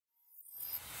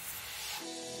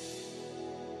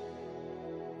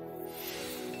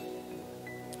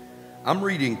I'm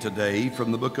reading today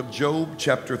from the book of Job,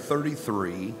 chapter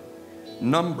 33,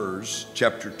 Numbers,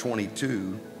 chapter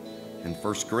 22, and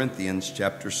 1 Corinthians,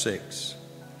 chapter 6.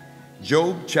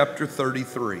 Job, chapter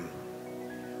 33.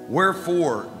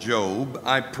 Wherefore, Job,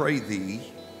 I pray thee,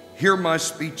 hear my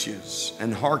speeches,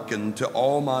 and hearken to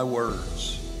all my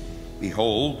words.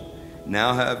 Behold,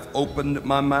 now have opened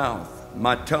my mouth,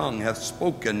 my tongue hath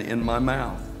spoken in my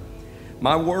mouth.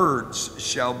 My words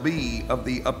shall be of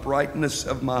the uprightness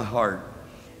of my heart,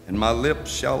 and my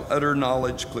lips shall utter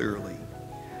knowledge clearly.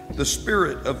 The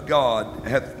Spirit of God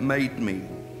hath made me,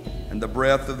 and the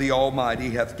breath of the Almighty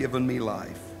hath given me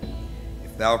life.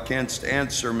 If thou canst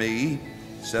answer me,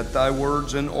 set thy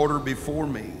words in order before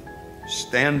me.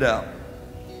 Stand up.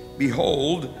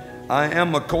 Behold, I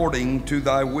am according to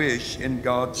thy wish in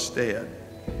God's stead.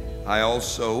 I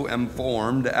also am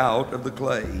formed out of the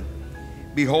clay.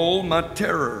 Behold, my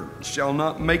terror shall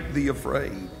not make thee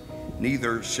afraid,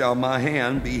 neither shall my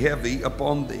hand be heavy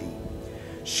upon thee.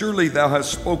 Surely thou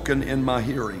hast spoken in my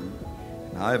hearing,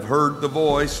 and I have heard the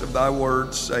voice of thy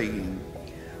words, saying,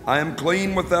 I am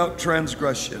clean without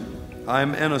transgression, I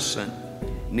am innocent,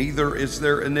 neither is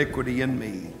there iniquity in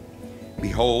me.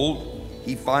 Behold,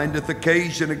 he findeth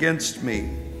occasion against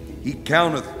me, he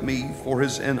counteth me for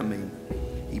his enemy.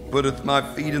 He putteth my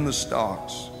feet in the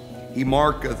stocks, he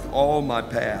marketh all my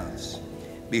paths.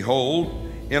 Behold,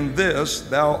 in this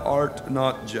thou art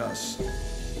not just.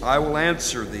 I will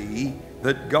answer thee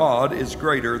that God is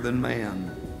greater than man.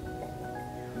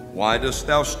 Why dost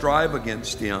thou strive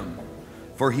against him?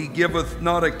 For he giveth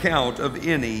not account of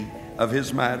any of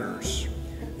his matters.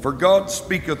 For God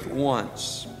speaketh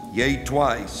once, yea,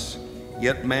 twice,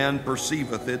 yet man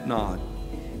perceiveth it not.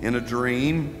 In a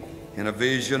dream, in a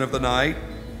vision of the night,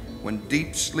 when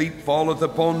deep sleep falleth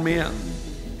upon men,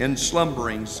 in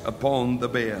slumberings upon the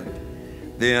bed.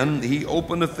 Then he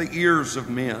openeth the ears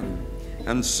of men,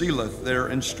 and sealeth their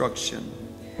instruction,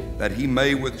 that he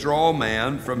may withdraw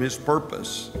man from his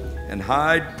purpose, and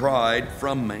hide pride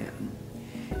from man.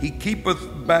 He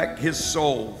keepeth back his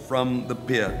soul from the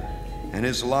pit, and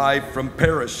his life from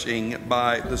perishing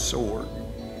by the sword.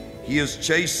 He is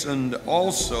chastened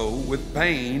also with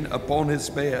pain upon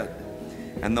his bed,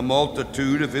 and the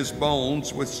multitude of his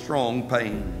bones with strong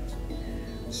pains,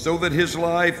 so that his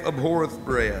life abhorreth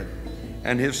bread,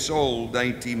 and his soul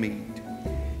dainty meat.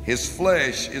 His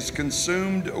flesh is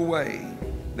consumed away,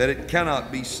 that it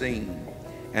cannot be seen,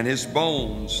 and his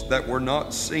bones that were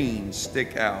not seen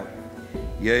stick out.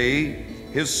 Yea,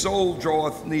 his soul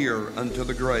draweth near unto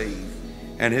the grave,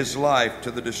 and his life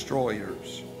to the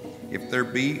destroyers. If there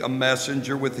be a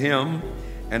messenger with him,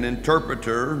 an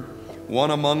interpreter,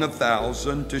 one among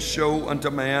 1,000, to show unto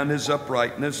man his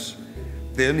uprightness,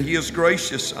 then he is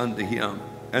gracious unto him,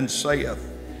 and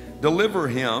saith, Deliver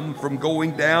him from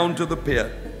going down to the pit.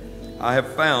 I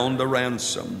have found a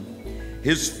ransom.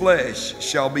 His flesh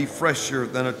shall be fresher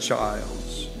than a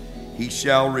child's. He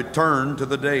shall return to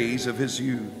the days of his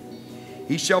youth.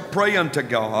 He shall pray unto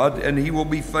God, and he will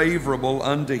be favorable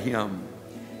unto him.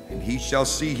 And he shall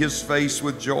see his face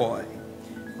with joy,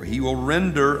 for he will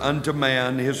render unto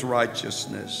man his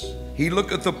righteousness. He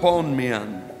looketh upon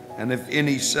men, and if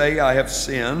any say, I have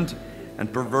sinned,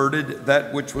 and perverted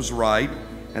that which was right,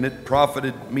 and it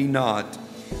profited me not,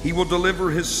 he will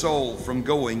deliver his soul from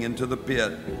going into the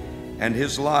pit, and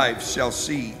his life shall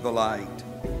see the light.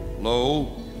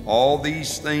 Lo, all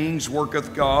these things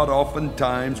worketh God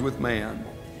oftentimes with man,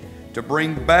 to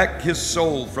bring back his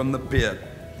soul from the pit,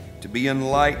 to be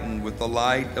enlightened with the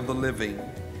light of the living.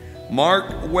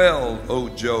 Mark well, O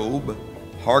Job,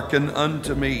 hearken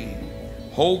unto me.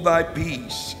 Hold thy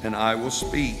peace, and I will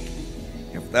speak.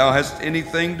 If thou hast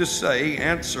anything to say,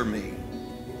 answer me.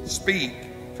 Speak,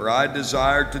 for I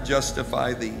desire to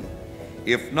justify thee.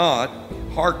 If not,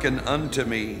 hearken unto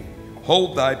me.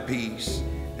 Hold thy peace,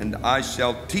 and I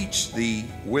shall teach thee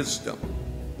wisdom.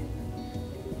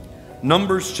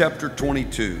 Numbers chapter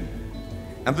 22.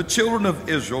 And the children of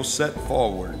Israel set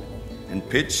forward, and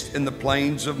pitched in the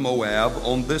plains of Moab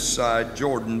on this side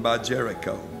Jordan by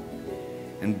Jericho.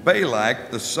 And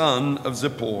Balak the son of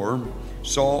Zippor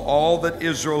saw all that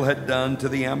Israel had done to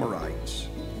the Amorites.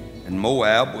 And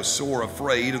Moab was sore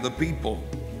afraid of the people,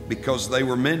 because they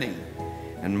were many.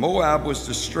 And Moab was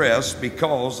distressed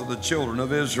because of the children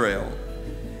of Israel.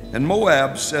 And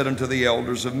Moab said unto the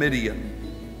elders of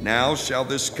Midian, Now shall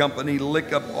this company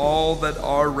lick up all that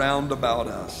are round about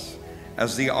us,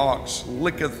 as the ox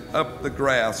licketh up the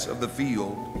grass of the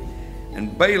field.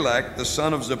 And Balak the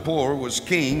son of Zippor was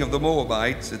king of the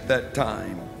Moabites at that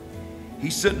time. He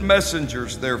sent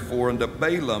messengers therefore unto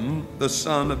Balaam the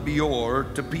son of Beor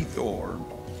to Pethor,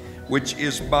 which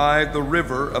is by the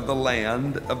river of the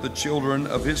land of the children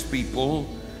of his people,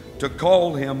 to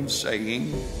call him,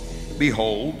 saying,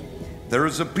 Behold, there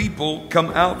is a people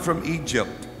come out from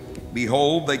Egypt.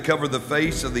 Behold, they cover the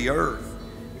face of the earth,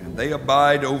 and they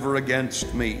abide over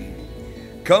against me.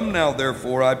 Come now,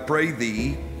 therefore, I pray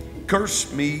thee,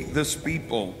 curse me this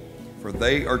people, for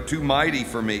they are too mighty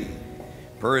for me.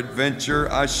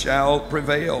 Peradventure I shall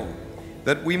prevail,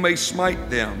 that we may smite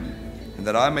them, and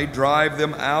that I may drive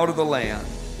them out of the land.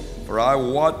 For I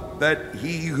wot that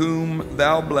he whom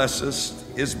thou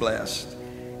blessest is blessed,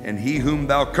 and he whom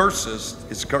thou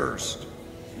cursest is cursed.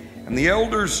 And the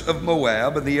elders of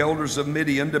Moab and the elders of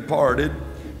Midian departed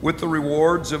with the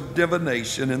rewards of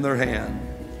divination in their hand.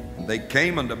 And they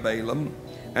came unto Balaam,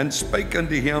 and spake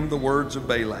unto him the words of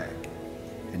Balak.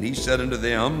 And he said unto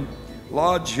them,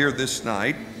 Lodge here this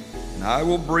night, and I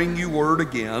will bring you word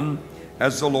again,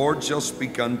 as the Lord shall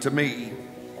speak unto me.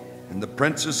 And the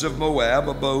princes of Moab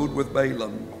abode with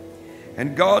Balaam.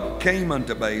 And God came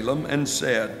unto Balaam, and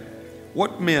said,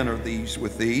 What men are these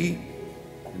with thee?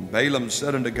 And Balaam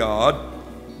said unto God,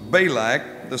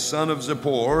 Balak, the son of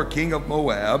Zippor, king of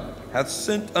Moab, hath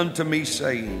sent unto me,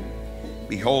 saying,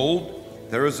 Behold,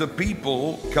 there is a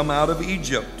people come out of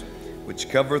Egypt, which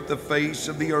covereth the face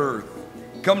of the earth.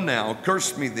 Come now,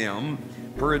 curse me them,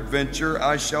 peradventure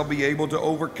I shall be able to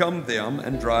overcome them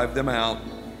and drive them out.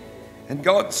 And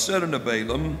God said unto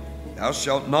Balaam, Thou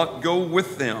shalt not go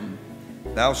with them.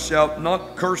 Thou shalt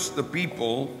not curse the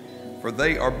people, for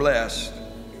they are blessed.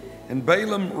 And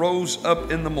Balaam rose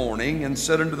up in the morning and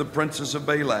said unto the princes of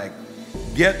Balak,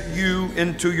 Get you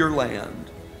into your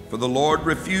land, for the Lord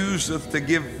refuseth to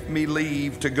give me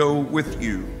leave to go with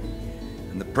you.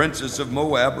 And the princes of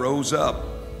Moab rose up,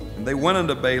 and they went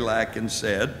unto Balak and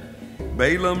said,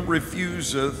 Balaam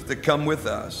refuseth to come with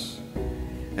us.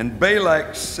 And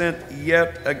Balak sent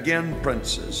yet again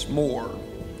princes, more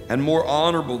and more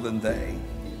honorable than they.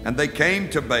 And they came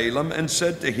to Balaam and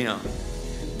said to him,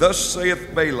 Thus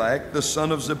saith Balak the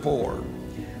son of Zippor,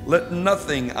 Let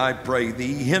nothing, I pray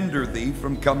thee, hinder thee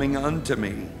from coming unto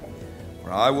me.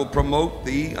 For I will promote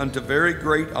thee unto very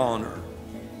great honor,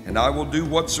 and I will do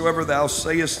whatsoever thou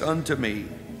sayest unto me.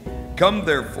 Come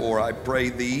therefore, I pray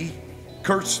thee,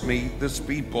 curse me this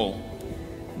people.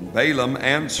 And Balaam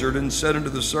answered and said unto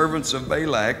the servants of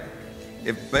Balak,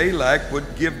 If Balak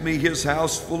would give me his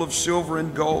house full of silver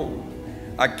and gold,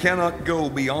 I cannot go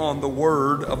beyond the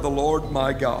word of the Lord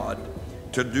my God,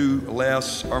 to do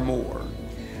less or more.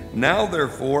 Now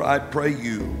therefore I pray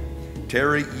you,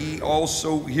 tarry ye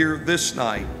also here this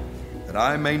night, that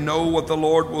I may know what the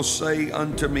Lord will say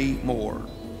unto me more.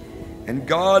 And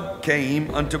God came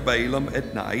unto Balaam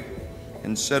at night,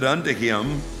 and said unto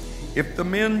him, If the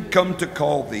men come to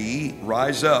call thee,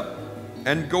 rise up,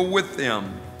 and go with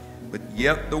them. But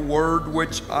yet the word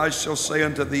which I shall say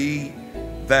unto thee,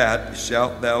 that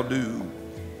shalt thou do.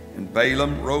 And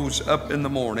Balaam rose up in the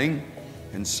morning,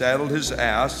 and saddled his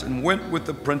ass, and went with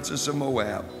the princes of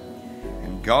Moab.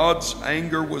 And God's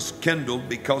anger was kindled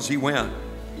because he went.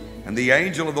 And the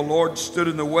angel of the Lord stood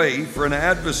in the way for an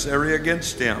adversary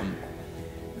against him.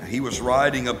 He was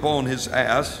riding upon his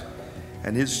ass,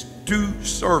 and his 2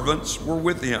 servants were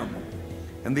with him.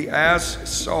 And the ass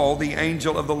saw the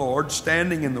angel of the Lord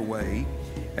standing in the way,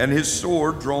 and his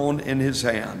sword drawn in his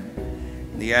hand.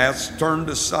 And the ass turned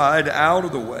aside out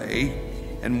of the way,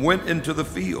 and went into the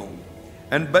field.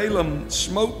 And Balaam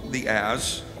smote the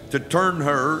ass to turn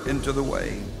her into the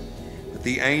way. But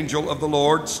the angel of the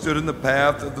Lord stood in the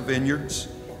path of the vineyards,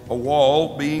 a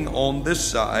wall being on this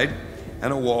side,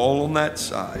 and a wall on that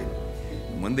side.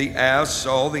 And when the ass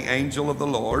saw the angel of the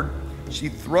Lord, she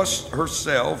thrust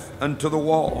herself unto the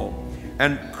wall,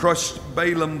 and crushed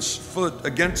Balaam's foot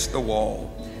against the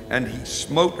wall, and he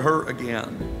smote her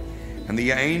again. And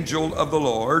the angel of the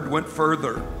Lord went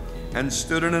further, and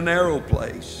stood in a narrow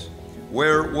place,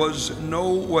 where was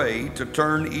no way to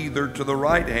turn either to the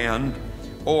right hand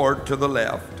or to the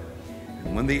left.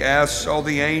 And when the ass saw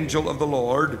the angel of the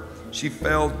Lord, she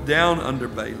fell down under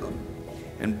Balaam.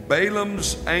 And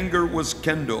Balaam's anger was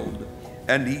kindled,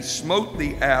 and he smote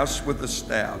the ass with the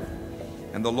staff.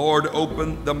 And the Lord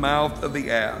opened the mouth of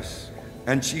the ass.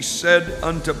 And she said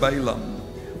unto Balaam,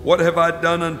 What have I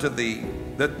done unto thee,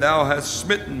 that thou hast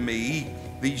smitten me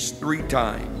these 3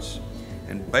 times?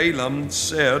 And Balaam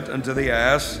said unto the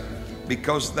ass,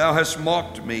 Because thou hast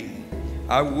mocked me,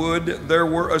 I would there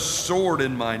were a sword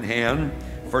in mine hand,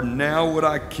 for now would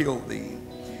I kill thee.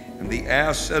 And the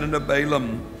ass said unto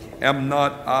Balaam, Am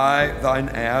not I thine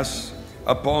ass,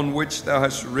 upon which thou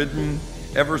hast ridden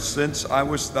ever since I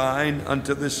was thine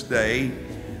unto this day?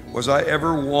 Was I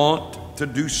ever wont to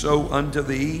do so unto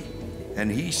thee?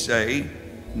 And he say,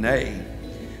 Nay.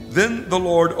 Then the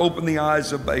Lord opened the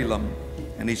eyes of Balaam,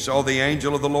 and he saw the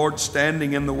angel of the Lord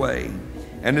standing in the way,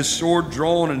 and his sword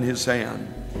drawn in his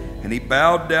hand. And he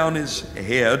bowed down his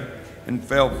head and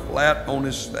fell flat on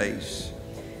his face.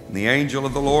 And the angel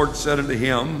of the Lord said unto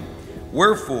him,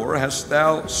 Wherefore hast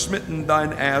thou smitten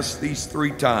thine ass these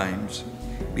 3 times?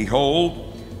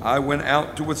 Behold, I went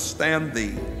out to withstand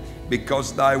thee,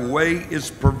 because thy way is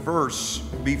perverse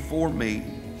before me.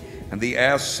 And the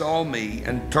ass saw me,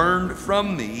 and turned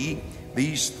from me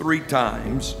these 3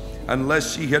 times.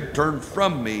 Unless she had turned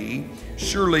from me,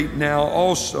 surely now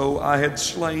also I had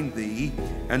slain thee,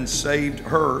 and saved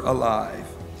her alive.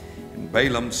 And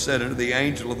Balaam said unto the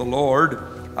angel of the Lord,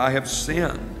 I have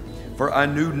sinned, for I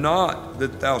knew not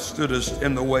that thou stoodest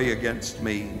in the way against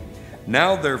me.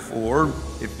 Now therefore,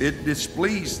 if it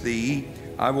displease thee,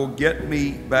 I will get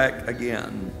me back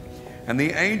again. And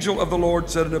the angel of the Lord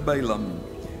said unto Balaam,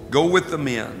 Go with the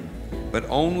men, but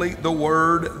only the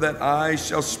word that I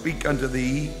shall speak unto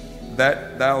thee,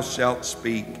 that thou shalt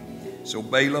speak. So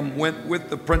Balaam went with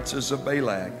the princes of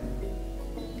Balak.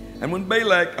 And when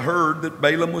Balak heard that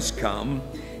Balaam was come,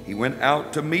 he went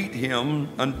out to meet him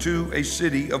unto a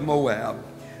city of Moab,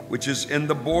 which is in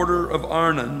the border of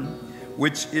Arnon,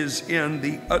 which is in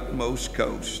the utmost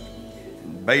coast.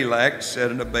 And Balak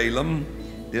said unto Balaam,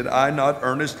 Did I not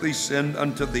earnestly send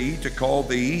unto thee to call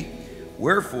thee?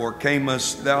 Wherefore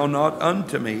camest thou not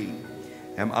unto me?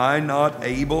 Am I not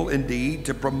able indeed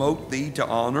to promote thee to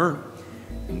honor?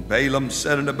 And Balaam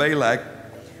said unto Balak,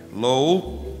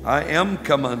 Lo, I am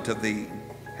come unto thee.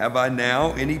 Have I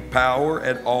now any power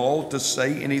at all to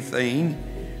say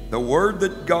anything? The word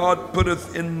that God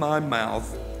putteth in my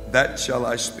mouth, that shall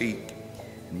I speak.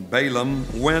 And Balaam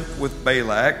went with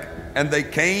Balak, and they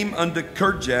came unto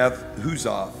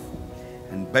Kirjath-Huzoth.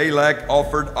 And Balak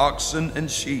offered oxen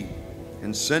and sheep,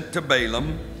 and sent to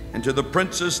Balaam and to the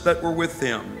princes that were with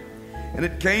him. And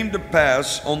it came to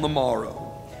pass on the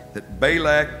morrow that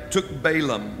Balak took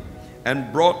Balaam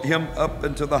and brought him up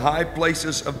into the high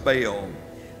places of Baal,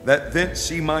 that thence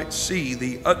he might see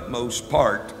the utmost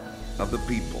part of the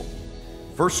people.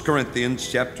 1 Corinthians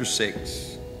chapter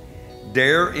 6.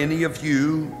 Dare any of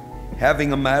you,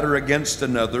 having a matter against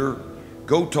another,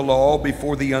 go to law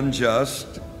before the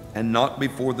unjust, and not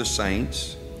before the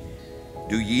saints?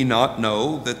 Do ye not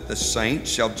know that the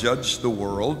saints shall judge the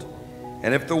world?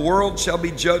 And if the world shall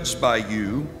be judged by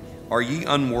you, are ye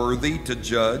unworthy to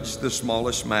judge the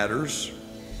smallest matters?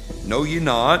 Know ye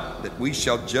not that we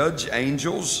shall judge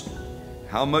angels?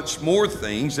 How much more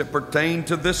things that pertain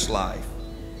to this life?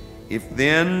 If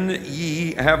then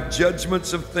ye have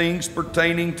judgments of things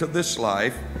pertaining to this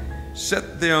life,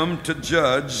 set them to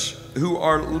judge who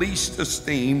are least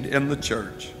esteemed in the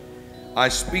church. I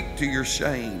speak to your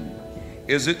shame.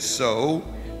 Is it so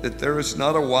that there is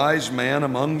not a wise man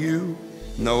among you?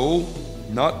 No,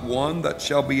 not one that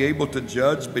shall be able to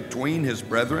judge between his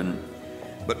brethren.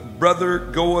 But brother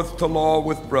goeth to law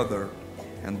with brother,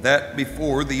 and that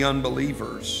before the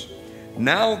unbelievers.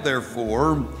 Now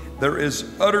therefore there is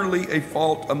utterly a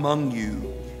fault among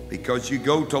you, because you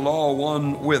go to law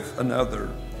one with another.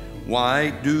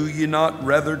 Why do ye not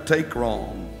rather take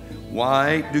wrong?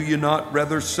 Why do ye not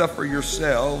rather suffer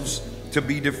yourselves to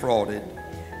be defrauded?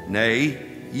 Nay,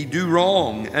 ye do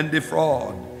wrong and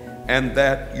defraud, and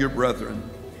that your brethren.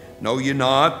 Know ye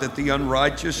not that the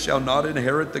unrighteous shall not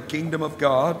inherit the kingdom of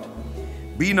God?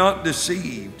 Be not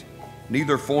deceived,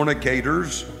 neither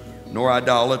fornicators, nor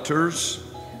idolaters,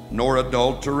 nor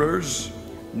adulterers,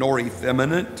 nor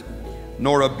effeminate,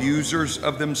 nor abusers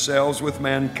of themselves with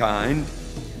mankind,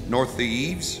 nor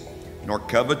thieves, nor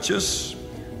covetous,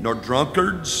 nor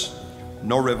drunkards,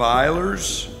 nor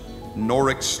revilers, nor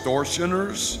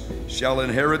extortioners shall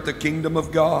inherit the kingdom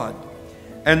of God.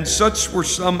 And such were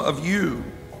some of you.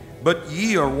 But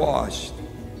ye are washed,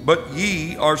 but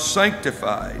ye are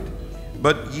sanctified,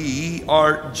 but ye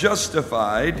are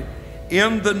justified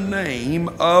in the name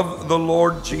of the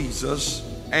Lord Jesus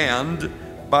and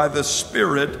by the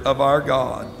Spirit of our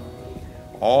God.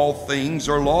 All things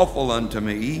are lawful unto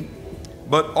me,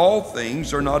 but all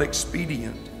things are not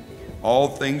expedient. All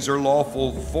things are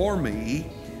lawful for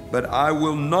me, but I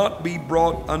will not be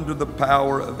brought under the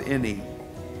power of any.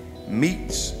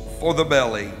 Meats for the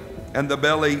belly, and the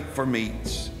belly for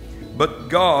meats. But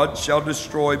God shall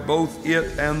destroy both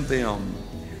it and them.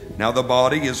 Now the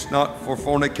body is not for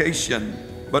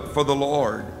fornication, but for the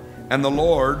Lord, and the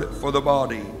Lord for the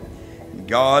body.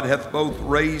 God hath both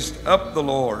raised up the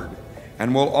Lord,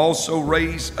 and will also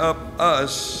raise up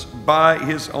us by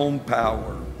his own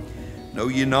power. Know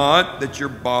ye not that your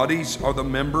bodies are the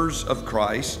members of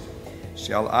Christ?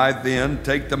 Shall I then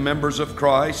take the members of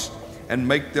Christ and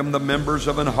make them the members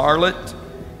of an harlot?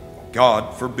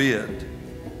 God forbid.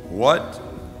 What?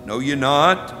 Know ye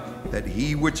not that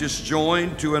he which is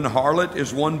joined to an harlot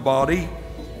is one body?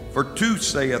 For two,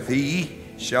 saith he,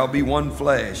 shall be one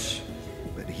flesh.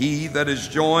 But he that is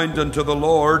joined unto the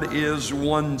Lord is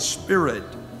one spirit.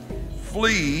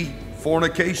 Flee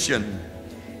fornication.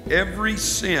 Every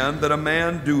sin that a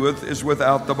man doeth is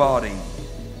without the body.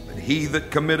 But he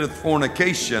that committeth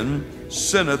fornication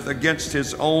sinneth against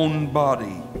his own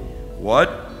body.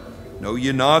 What? Know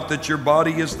ye not that your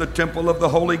body is the temple of the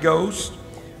Holy Ghost,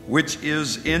 which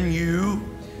is in you,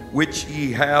 which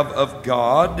ye have of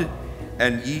God,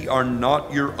 and ye are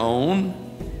not your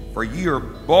own? For ye are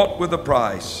bought with a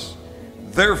price.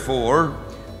 Therefore,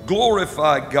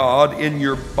 glorify God in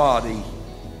your body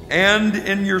and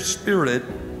in your spirit,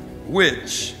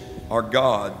 which are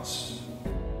God's.